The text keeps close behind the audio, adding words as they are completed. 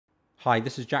Hi,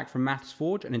 this is Jack from Maths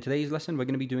Forge, and in today's lesson we're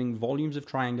going to be doing volumes of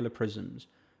triangular prisms.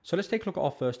 So let's take a look at our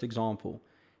first example.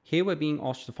 Here we're being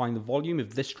asked to find the volume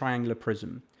of this triangular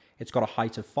prism. It's got a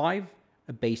height of 5,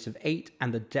 a base of 8,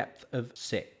 and a depth of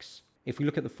 6. If we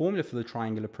look at the formula for the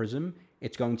triangular prism,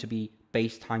 it's going to be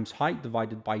base times height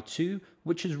divided by 2,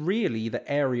 which is really the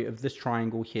area of this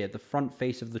triangle here, the front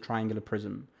face of the triangular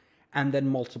prism, and then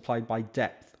multiplied by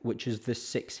depth, which is this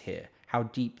 6 here, how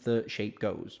deep the shape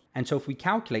goes. And so if we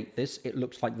calculate this, it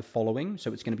looks like the following.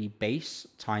 So it's going to be base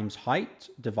times height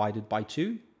divided by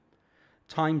 2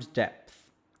 times depth.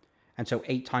 And so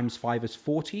 8 times 5 is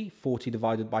 40, 40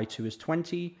 divided by 2 is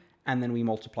 20, and then we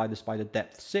multiply this by the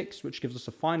depth 6, which gives us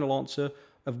a final answer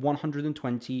of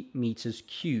 120 meters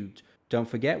cubed. Don't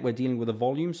forget, we're dealing with a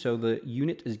volume, so the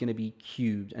unit is going to be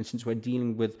cubed. And since we're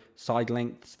dealing with side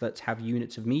lengths that have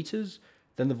units of meters,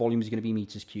 then the volume is going to be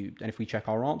meters cubed. And if we check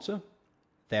our answer,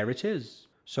 there it is.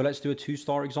 So let's do a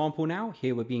 2-star example now.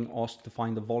 Here we're being asked to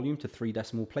find the volume to 3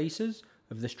 decimal places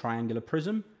of this triangular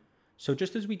prism. So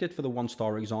just as we did for the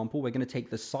 1-star example, we're going to take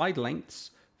the side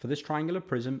lengths for this triangular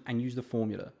prism and use the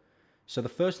formula. So the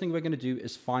first thing we're going to do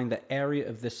is find the area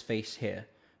of this face here.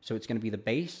 So it's going to be the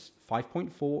base,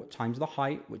 5.4, times the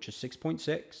height, which is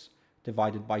 6.6,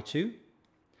 divided by 2.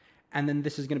 And then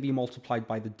this is going to be multiplied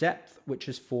by the depth, which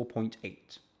is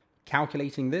 4.8.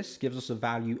 Calculating this gives us a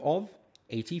value of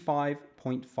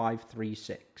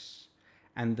 85.536.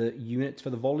 And the unit for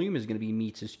the volume is going to be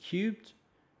meters cubed.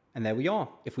 And there we are.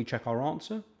 If we check our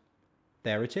answer,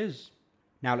 there it is.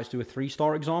 Now let's do a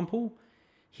 3-star example.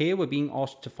 Here we're being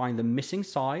asked to find the missing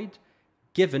side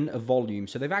given a volume.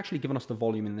 So they've actually given us the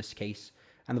volume in this case.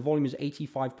 And the volume is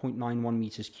 85.91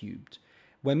 meters cubed.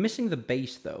 We're missing the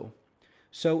base though.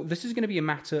 So this is going to be a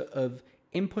matter of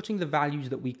inputting the values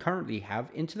that we currently have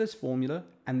into this formula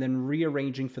and then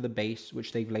rearranging for the base,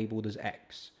 which they've labeled as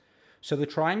x. So the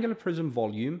triangular prism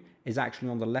volume is actually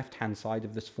on the left-hand side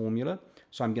of this formula.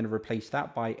 So I'm going to replace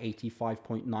that by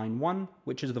 85.91,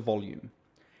 which is the volume.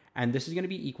 And this is going to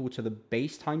be equal to the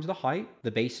base times the height.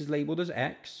 The base is labeled as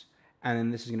x. And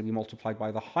then this is going to be multiplied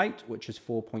by the height, which is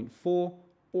 4.4,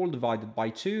 all divided by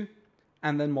 2.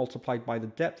 And then multiplied by the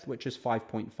depth, which is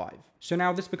 5.5. So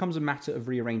now this becomes a matter of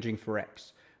rearranging for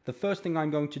x. The first thing I'm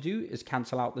going to do is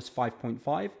cancel out this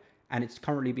 5.5, and it's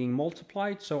currently being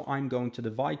multiplied, so I'm going to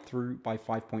divide through by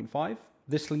 5.5.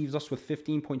 This leaves us with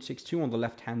 15.62 on the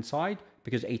left-hand side,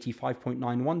 because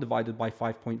 85.91 divided by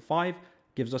 5.5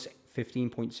 gives us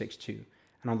 15.62.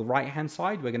 And on the right-hand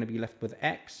side, we're going to be left with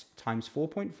x times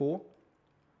 4.4,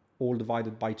 all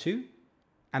divided by 2.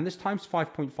 And this times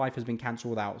 5.5 has been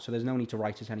cancelled out, so there's no need to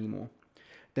write it anymore.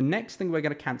 The next thing we're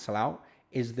going to cancel out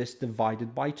is this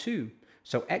divided by 2.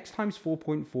 So x times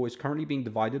 4.4 is currently being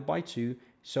divided by 2,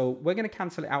 so we're going to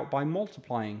cancel it out by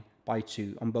multiplying by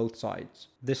 2 on both sides.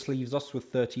 This leaves us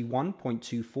with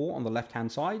 31.24 on the left-hand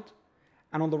side,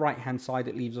 and on the right-hand side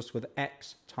it leaves us with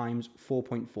x times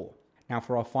 4.4. Now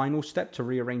for our final step to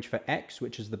rearrange for x,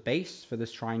 which is the base for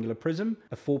this triangular prism,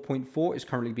 a 4.4 is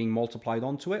currently being multiplied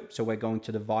onto it, so we're going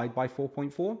to divide by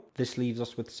 4.4. This leaves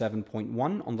us with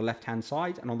 7.1 on the left-hand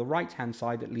side, and on the right-hand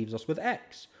side it leaves us with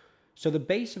x. So the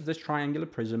base of this triangular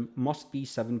prism must be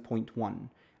 7.1,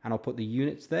 and I'll put the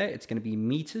units there. It's going to be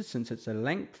meters since it's a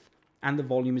length, and the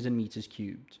volume is in meters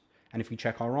cubed. And if we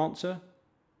check our answer,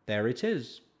 there it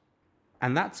is.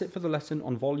 And that's it for the lesson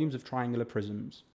on volumes of triangular prisms.